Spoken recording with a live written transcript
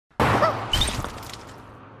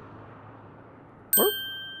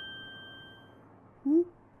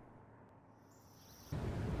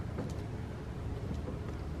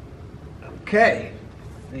Okay.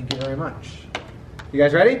 Thank you very much. You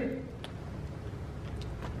guys ready?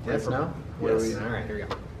 Yes, no? Yes. All right, here we go.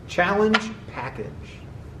 Challenge package.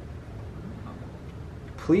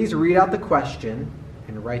 Please read out the question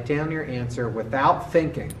and write down your answer without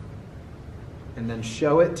thinking. And then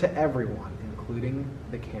show it to everyone, including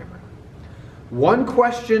the camera. One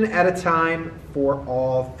question at a time for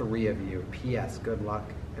all three of you. P.S. Good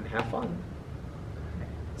luck and have fun.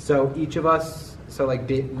 So each of us,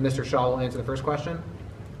 Mr. Shaw will answer the first question.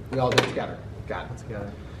 We all do it together. Got it.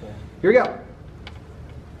 Together. Cool. Here we go.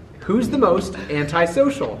 Who's the most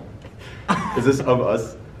antisocial? Is this of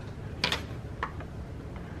us?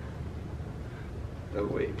 Oh,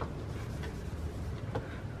 wait.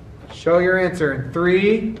 Show your answer in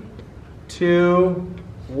 3, 2,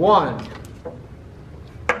 1.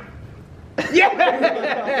 Yes!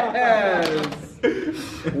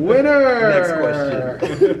 Winner! Next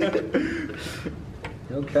question.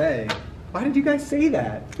 Okay. Why did you guys say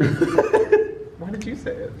that? Why did you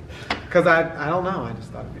say it? Because I don't know. I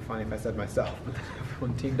just thought it'd be funny if I said myself. But then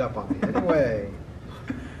everyone teamed up on me. Anyway.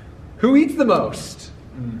 Who eats the most?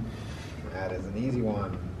 That is an easy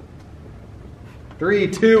one. 3,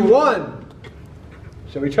 2, 1.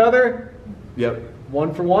 Show each other. Yep.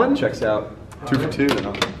 1 for 1. Checks out. 2 for 2.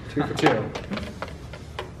 No. 2 for 2. 2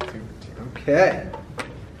 for 2. Okay.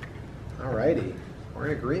 Alrighty. We're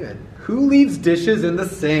in agreement. Who leaves dishes in the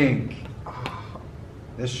sink? Oh,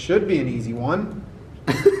 this should be an easy one.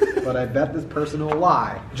 But I bet this person will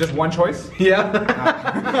lie. Just one choice? Yeah.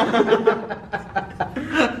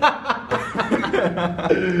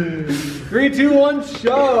 3, 2, 1,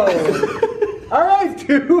 show. All right,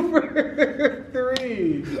 2 for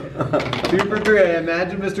 3. 2 for 3. I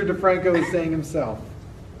imagine Mr. DeFranco is saying himself.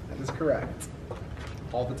 That is correct.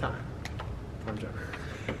 All the time. I'm joking.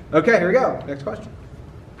 Okay, here we go. Next question.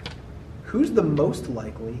 Who's the most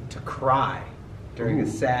likely to cry during a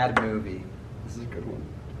sad movie? This is a good one.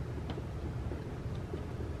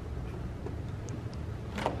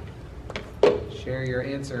 Share your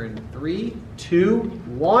answer in 3, 2,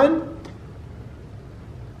 1.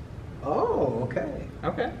 Oh, okay.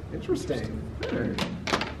 Okay. Interesting.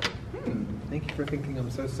 Thank you for thinking I'm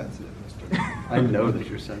so sensitive, Mr. I know that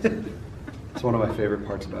you're sensitive. It's one of my favorite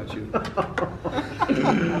parts about you.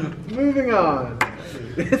 Moving on.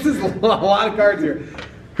 This is a lot of cards here.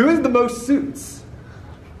 Who has the most suits?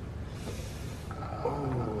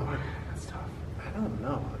 Oh, that's tough. I don't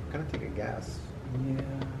know. I'm gonna take a guess. Yeah.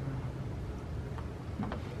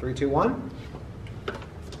 3, 2, 1.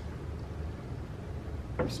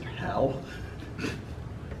 Mr. Hal.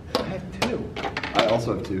 I have 2. I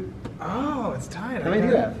also have 2. Oh, it's tied. How many do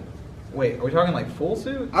you have? Wait, are we talking like full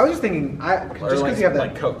suit? I was just thinking, Or just like, because you have that.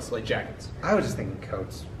 like coats, like jackets? I was just thinking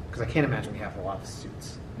coats, because I can't imagine we have a lot of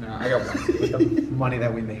suits. No, I got one suit. With the money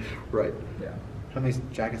that we make. Right. Yeah. How many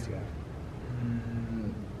jackets do you have?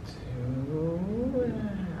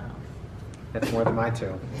 2.5. That's more than my 2.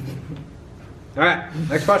 All right,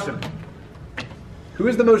 next question. Who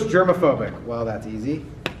is the most germophobic? Well, that's easy,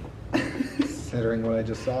 considering what I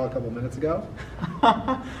just saw a couple minutes ago.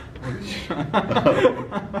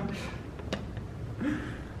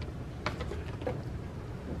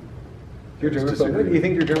 You're Just germophobic? disagree. You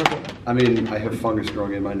think you're germophobic? I mean, I have fungus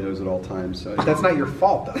growing in my nose at all times, so That's not your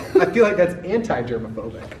fault, though. I feel like that's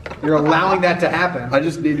anti-germophobic. You're allowing that to happen. I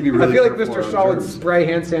just need to be really I feel like careful Mr. around Shaw would germs. spray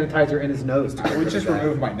hand sanitizer in his nose. To I would just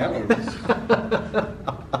remove my nose.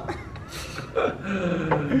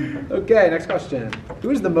 Okay, next question. Who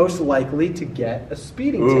is the most likely to get a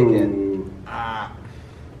speeding ticket? Ooh. Ah.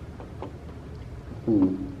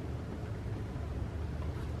 Ooh.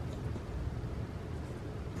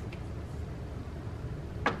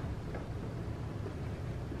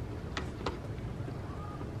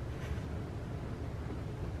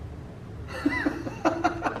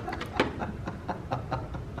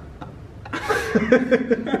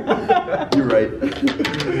 You're right.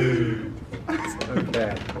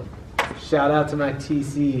 Okay. Shout out to my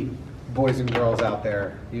TC boys and girls out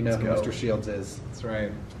there. You know Let's who go. Mr. Shields is. That's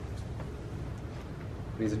right.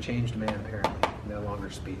 He's a changed man, apparently. No longer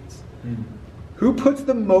speeds. Who puts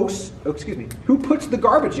the most, who puts the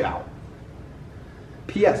garbage out?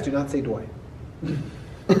 P.S. Do not say Dwight.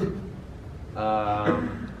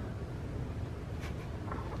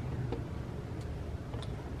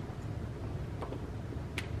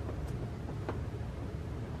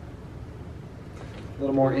 A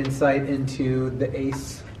little more insight into the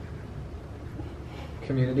ACE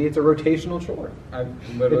community. It's a rotational chore. I've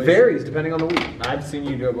It literally varies depending on the week. I've seen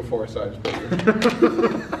you do it before, so I just figured.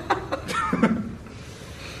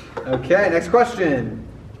 Okay, next question.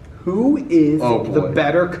 Who is Oh, the boy.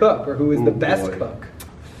 better cook, or who is the Oh, best boy. cook?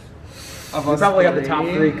 Of We us probably have the top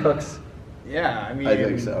three? 3 cooks. Yeah, I mean. I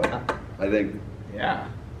think so. I think Yeah.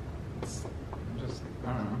 It's just,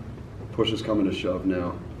 I don't know. push is coming to shove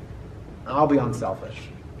now. I'll be unselfish.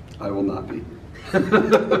 I will not be.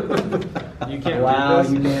 You can't Wow, beat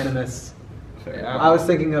this. unanimous. Fair. Yeah. I was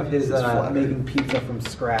thinking of his It's flattering. making pizza from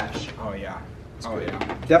scratch. Oh, yeah. Oh, yeah.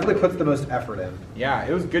 Definitely puts the most effort in. Yeah,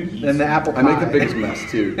 it was good yeast. And the apple pie. I make the biggest mess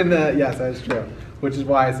too. Yes, that is true. Which is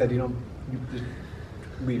why I said you just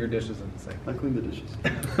leave your dishes in the sink. I clean the dishes.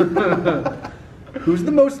 Who's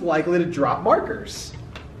the most likely to drop markers?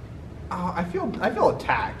 Oh, I feel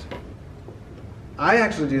attacked. I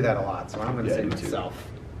actually do that a lot, so I'm going to Yeah, say I do too. myself.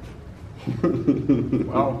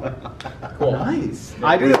 Well, cool. Nice.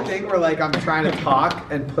 I do the thing where like I'm trying to talk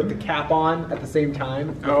and put the cap on at the same time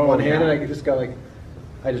with Oh, one hand, yeah. and I can just go like,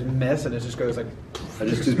 I just miss, and it just goes like, I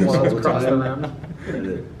just do this all explodes the across the time. room.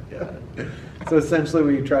 And yeah. So essentially,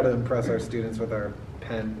 we try to impress our students with our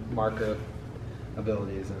pen marker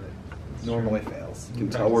abilities, and it normally fails. You can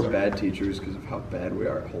tell we're bad teachers because of how bad we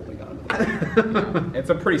are at holding on to them.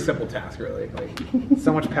 It's a pretty simple task, really. Like,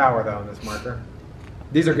 So much power though in this marker.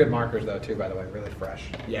 These are good markers though too, by the way, really fresh.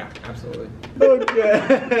 yeah, absolutely.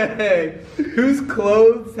 Okay. Whose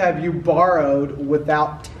clothes have you borrowed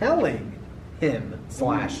without telling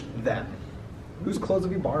him/them? Whose clothes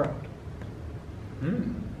have you borrowed? I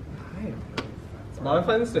don't know.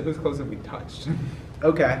 Modify this to whose clothes have we touched?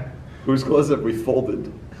 Okay. Whose clothes have we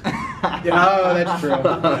folded? Oh, that's true.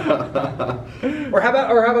 Or how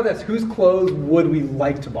about this? Whose clothes would we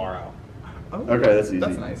like to borrow? Oh, Okay, that's easy.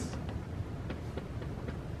 That's nice.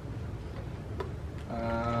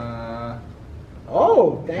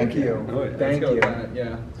 Oh, thank Okay. you. Oh, yeah. Thank let's go you. with that.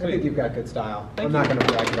 Yeah. I think you've got good style. Thank I'm not you. going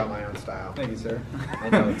to brag about my own style. Thank you, sir. I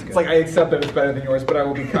know it's good. It's like I accept that it's better than yours, but I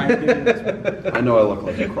will be kind to give you this one. I know I look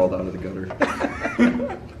like I crawled out of the gutter.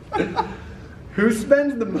 Who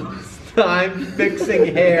spends the most time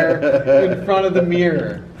fixing hair in front of the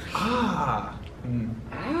mirror? Ah.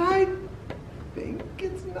 I think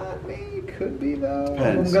it's not me. Could be though.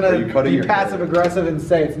 Depends. I'm Are you gonna cutting be your hair? passive aggressive and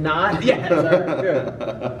say it's not. Yes. All right, good.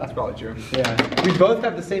 That's probably true. Yeah. We both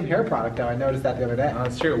have the same hair product though. I noticed that the other day.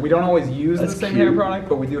 That's true. We don't always use That's the same cute. hair product,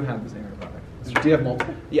 but we do have the same hair product. Do you have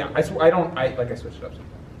multiple? Yeah, I switched it up sometimes.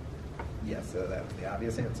 Yes. So that was the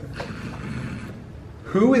obvious answer.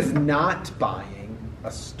 Who is not buying a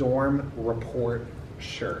Storm Report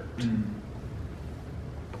shirt?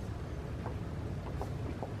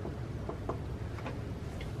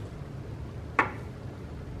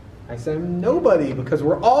 I said nobody because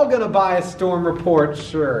we're all going to buy a Storm Report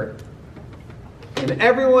shirt. And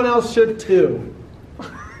everyone else should too.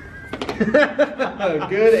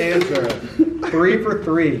 Good answer. 3 for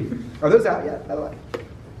 3. Are those out yet, by the way?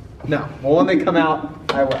 No. Well, when they come out,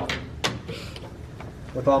 I will.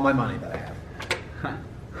 With all my money that I have.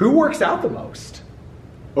 Who works out the most?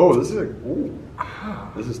 Oh, this is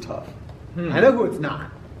this is tough. I know who it's not.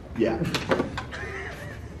 Yeah.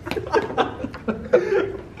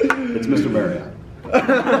 It's Mr. Marriott.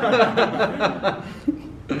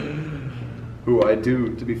 Who I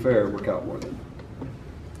do, to be fair, work out more than.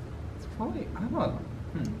 It's probably, I don't know.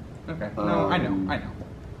 Okay. No, I know.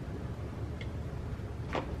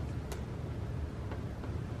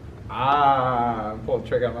 Ah, pull the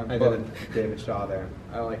trigger on my I book. did David Shaw there.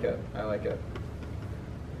 I like it.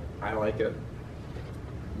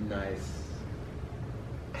 Nice.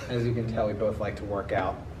 As you can tell, we both like to work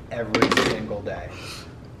out every single day.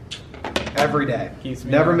 Every day. Keeps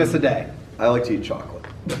me Never on. miss a day. I like to eat chocolate.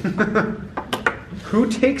 Who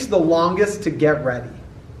takes the longest to get ready?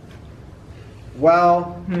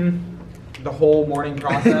 Well, The whole morning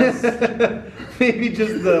process. maybe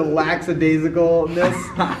just the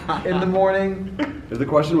lackadaisicalness in the morning. If the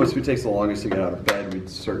question was who takes the longest to get out of bed, we'd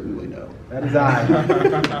certainly know. That is I.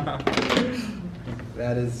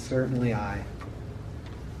 That is certainly I.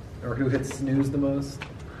 Or who hits snooze the most?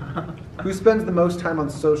 Who spends the most time on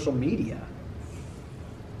social media?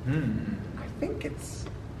 I think it's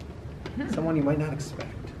someone you might not expect.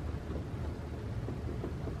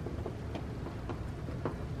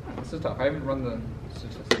 This is tough. I haven't run the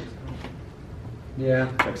statistics.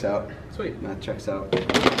 Yeah. Checks out. Sweet. Matt checks out.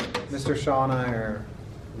 Mr. Shaw and I are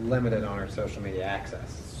limited on our social media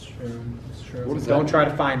access. It's true. It's true. What is Don't that? try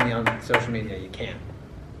to find me on social media. You can't.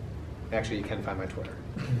 Actually, you can find my Twitter.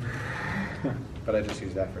 But I just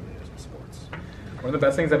use that for news and sports. One of the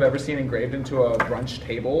best things I've ever seen engraved into a brunch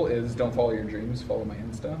table is "Don't follow your dreams, follow my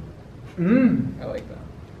Insta." I like that.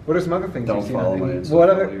 What are some other things Don't you've seen? follow my Insta, What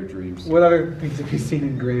follow other, your dreams. What other things have you seen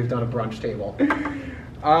engraved on a brunch table?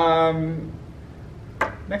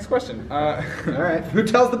 Next question. All right. Who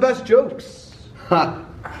tells the best jokes? Ha!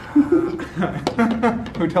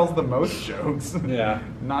 Who tells the most jokes? Yeah.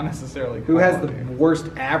 Not necessarily. Who has the quality. worst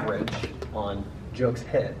average on jokes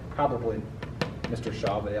hit? Probably Mr.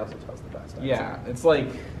 Shaw, but he also tells the best. I'd Yeah, say. it's like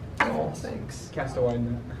Oh, thanks. Castaway.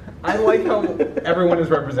 I like how everyone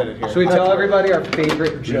is represented here. Should we tell everybody our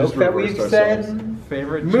favorite joke just that we've reversed said? ourselves.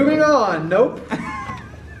 Favorite. Moving joke? on. Nope.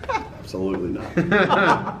 Absolutely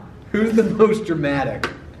not. Who's the most dramatic?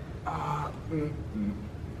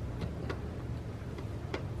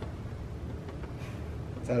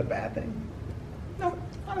 Is that a bad thing? No,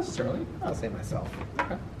 not necessarily. I'll say myself.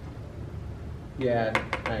 Okay. Yeah,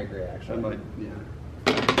 I agree. I Actually, might, yeah,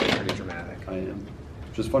 pretty dramatic. I am.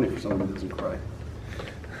 Which is funny for someone who doesn't cry.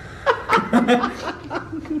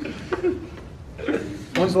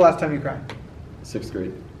 When's the last time you cried? 6th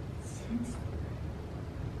grade.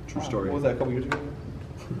 True story. What was that, a couple years ago?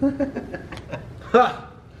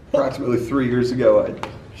 Approximately 3 years ago, I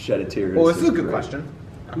shed a tear. in Well, this is a 6th good grade. question.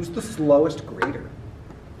 Who's the slowest grader?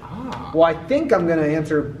 Ah. Well, I think I'm gonna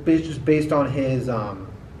answer just based on his The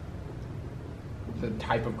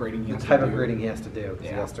type of grading he the has type to of do. grading he has to do. 'Cause he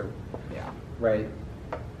Yeah. has to Yeah. right.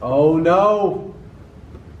 Oh no!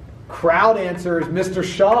 Crowd answer is Mr.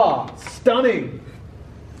 Shaw. Stunning.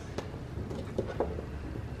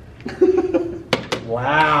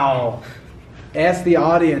 Wow. Ask the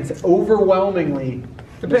audience. Overwhelmingly,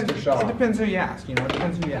 Depends. Mr. Shaw. It depends who you ask. You know, it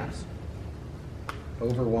depends who you ask.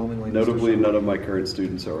 Overwhelmingly, Notably, Mr. Shaw. none of my current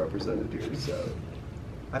students are represented here, so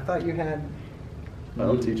I thought you had. I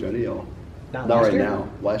don't teach any of y'all. Not Not last right year? now.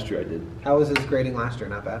 Last year I did. How was his grading last year?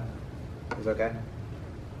 Not bad. It was okay.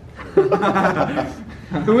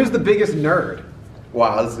 Who is the biggest nerd?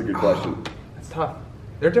 Wow, this is a good question. That's tough.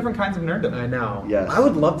 There are different kinds of nerddom. I know. Yes. I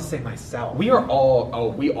would love to say myself. We are all. Oh,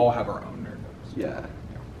 we all have our own nerddoms. Yeah.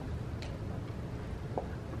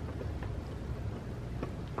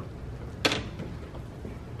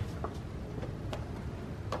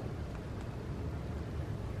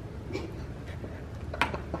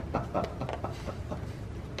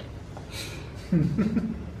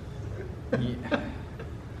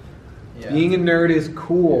 Yeah. Being a nerd is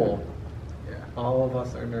cool. Yeah. All of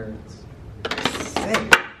us are nerds.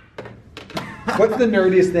 Sick. What's the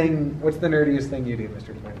nerdiest thing? What's the nerdiest thing you do,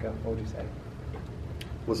 Mr. DeMarco? What would you say?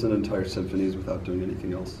 Listen to entire symphonies without doing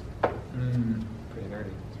anything else. Pretty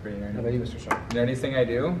nerdy. It's pretty nerdy. How about you, Mr. Shaw? Nerdiest thing I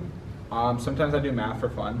do? Sometimes I do math for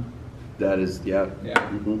fun. That is, yeah. Yeah.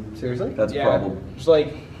 Mhm. Seriously? That's yeah, a problem. Just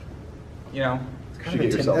like, you know, Should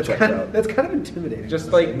get yourself that's checked kind out. of, that's kind of intimidating.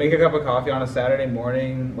 just like make a cup of coffee on a Saturday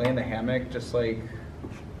morning, lay in the hammock, just like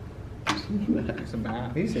do some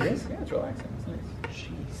math. Are you serious? Yeah, it's relaxing. It's nice.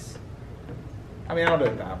 Jeez. I mean, I don't do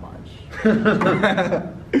it that much.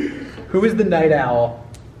 Who is the night owl?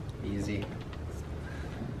 Easy.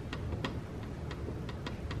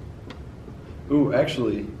 Ooh,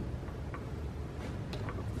 actually,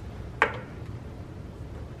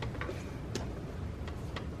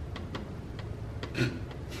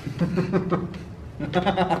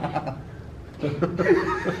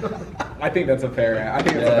 I think that's a fair. I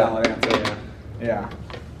think that's a Yeah. valid answer. Yeah.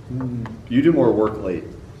 you do more work late.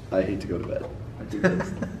 I hate to go to bed. I think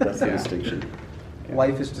that's the Yeah. distinction.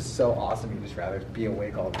 Life is just so awesome. You just rather be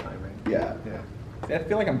awake all the time, right? Yeah. Yeah. See, I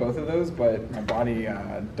feel like I'm both of those, but my body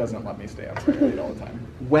doesn't let me stay up very late all the time.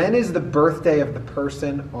 When is the birthday of the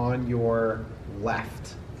person on your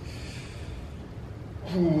left?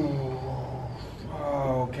 Oh,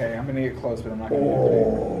 okay, I'm gonna get close, but I'm not gonna get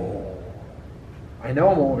Oh. I know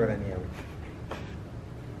I'm older than you.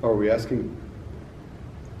 Are we asking?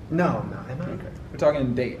 No, I'm not. Okay. We're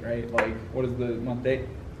talking date, right? Like, what is the month date?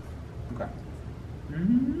 Okay.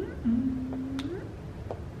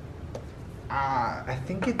 I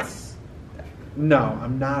think it's. No,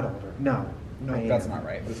 I'm not older. No, No, I that's am. not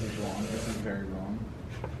right. This is wrong. This is very wrong.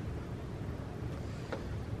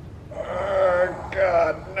 Oh,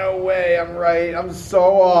 God, no way. I'm right. I'm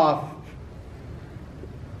so off.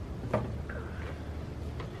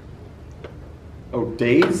 Oh,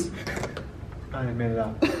 days? I made it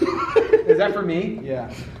up. Is that for me?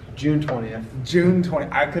 Yeah. June 20th. June 20.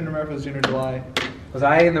 I couldn't remember if it was June or July. Was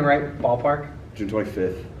I in the right ballpark? June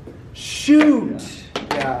 25th. Shoot!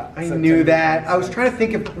 Yeah. I knew that. I was trying to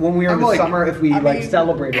think if when we were in the summer if we I like mean,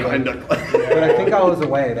 celebrated it. Kinda. But I think I was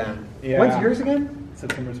away then. Yeah. When's yours again?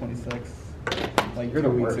 September 26th. Like You're 2 the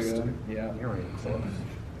weeks worst. ago. Yeah. You're right. Close.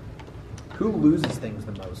 Who loses things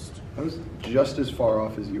the most? I was just as far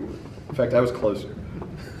off as you were. In fact, I was closer.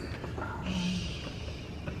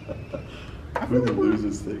 Who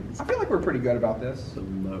loses things I feel like we're pretty good about this. the I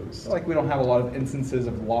most? feel like we don't have a lot of instances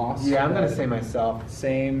of loss. Yeah, I'm gonna but say myself.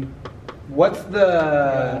 Same. What's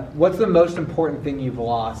the most important thing you've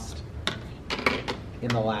lost? in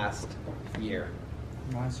the last year?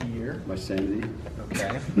 Last year. My sanity.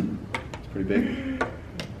 Okay. It's pretty big.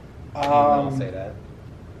 I'll say that.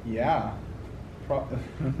 Yeah.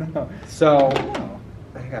 So, Oh.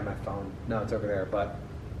 I got my phone. No, it's over there. But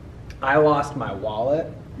I lost my wallet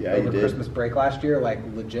Yeah, you over did. Christmas break last year. Like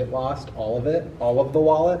legit lost all of it, all of the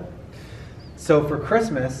wallet. So for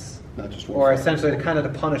Christmas, Not just one. or essentially to kind of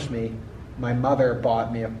to punish me, my mother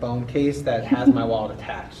bought me a phone case that has my wallet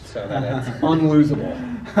attached, so that it's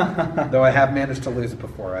unlosable. Though I have managed to lose it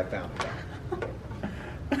before, I found it.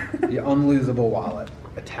 The unlosable wallet.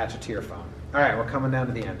 Attach it to your phone. All right, we're coming down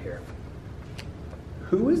to the end here.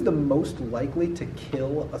 Who is the most likely to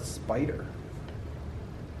kill a spider?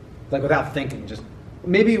 Like without thinking, just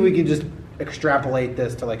maybe we can just extrapolate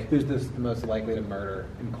this to like who's the most likely to murder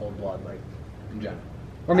in cold blood, like in general.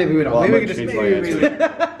 Or maybe we don't. Well, maybe I'm we can gonna just change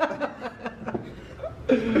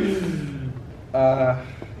my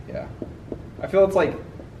Yeah. I feel it's like,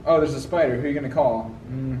 oh, there's a spider. Who are you gonna call?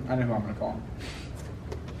 I know who I'm gonna call.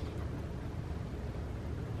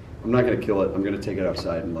 I'm not gonna kill it. I'm gonna take it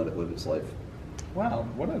outside and let it live its life. Wow,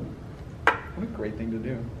 what a great thing to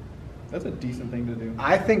do. That's a decent thing to do.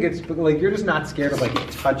 I think it's like you're just not scared of like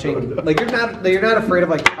touching, like you're not afraid of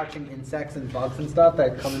like touching insects and bugs and stuff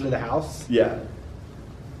that come into the house. Yeah.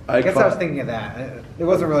 I guess I was thinking of that. It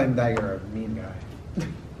wasn't really that you're a mean guy.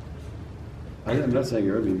 I'm not saying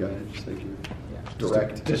you're a mean guy. I just think you're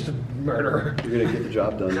direct. Just a murderer. You're gonna get the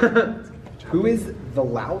job done. Who is the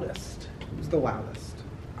loudest? Who's the loudest?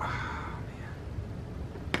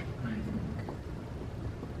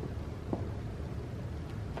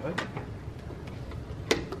 What?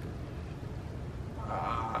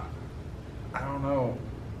 I don't know.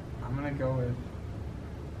 I'm gonna go with.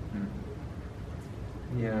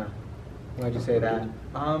 Yeah. Why'd you say that?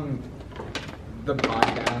 The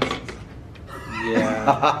podcast.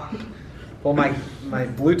 Yeah. Well, my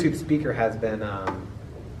Bluetooth speaker has been.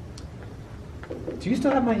 Do you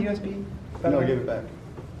still have my USB? No, give it back.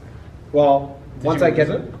 Well, once you I get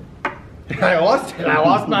lose it, I lost it. I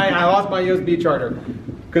lost my USB charger.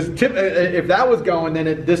 Because if that was going,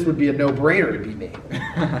 then this would be a no-brainer to be me.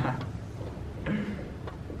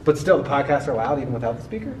 But still, the podcasts are loud even without the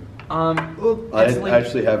speaker. Well, I it's like-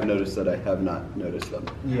 actually have noticed that I have not noticed them.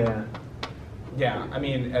 Yeah. Yeah, I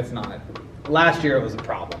mean, it's not. Last year it was a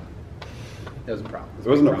problem. It was a problem. It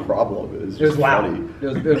wasn't a problem. It was It was just loud. funny.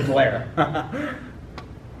 It was glare.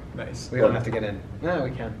 Nice. We don't have to get in. No,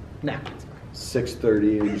 we can. Nah, it's fine.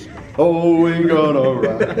 6:30 and just, oh, we're gonna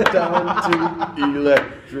ride down to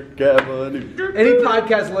Electric Avenue. Any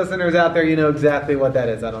podcast listeners out there, you know exactly what that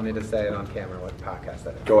is. I don't need to say it on camera what podcast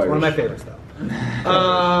that is. Go It's one of my Irish. favorites,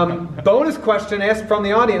 though. Bonus question asked from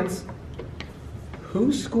the audience.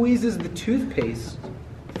 Who squeezes the toothpaste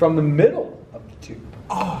from the middle of the tube?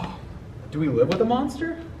 Oh, do we live with a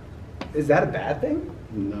monster? Is that a bad thing?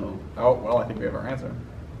 No. Oh, well, I think we have our answer.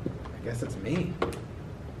 I guess it's me.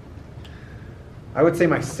 I would say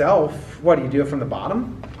myself. What, do you do it from the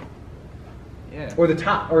bottom? Yeah. Or the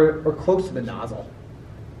top? Or close to the nozzle?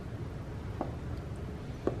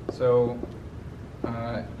 So,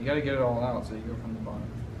 you gotta get it all out, so you go from the bottom.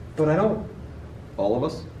 But I don't. All of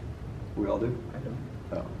us? We all do? I don't.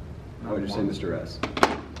 Oh. How would you say Mr. S?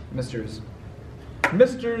 Misters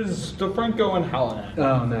DeFranco and Hallinan.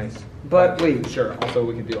 Oh, nice. But wait. Sure. Also,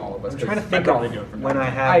 we could do all of us. I'm trying to 'cause think I'd probably of do it from when there. I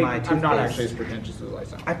have my I'm not toothpaste. actually as pretentious as I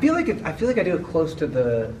sound. I feel like I do it close to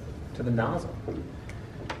the nozzle.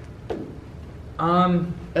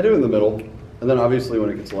 I do in the middle. And then obviously when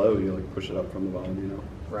it gets low, you like push it up from the bottom, you know.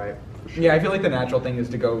 Right. Yeah, I feel like the natural thing is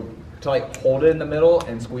to like hold it in the middle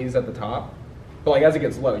and squeeze at the top. But like as it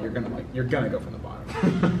gets low, you're gonna go from the bottom.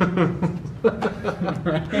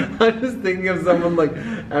 I'm just thinking of someone like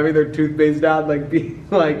having their toothpaste out, like being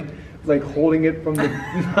like holding it from the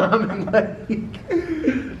knob and like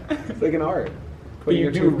it's like an art. But Putting you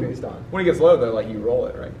your do toothpaste on. when it gets low though, like you roll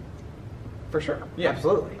it, right? For sure. Yeah.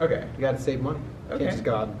 Absolutely. Okay. You got to save money. You Okay. can't just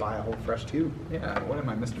go out and buy a whole fresh tube. Yeah. What am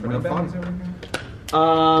I, Mr. We're having Moneybags fun.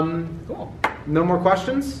 over here? Cool. No more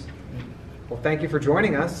questions? Well, thank you for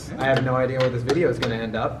joining us. I have no idea where this video is going to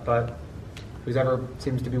end up, but who's ever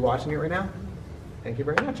seems to be watching it right now, thank you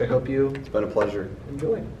very much. I hope you It's been a pleasure.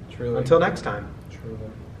 enjoyed. Truly. Until next time. Truly.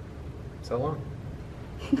 So long.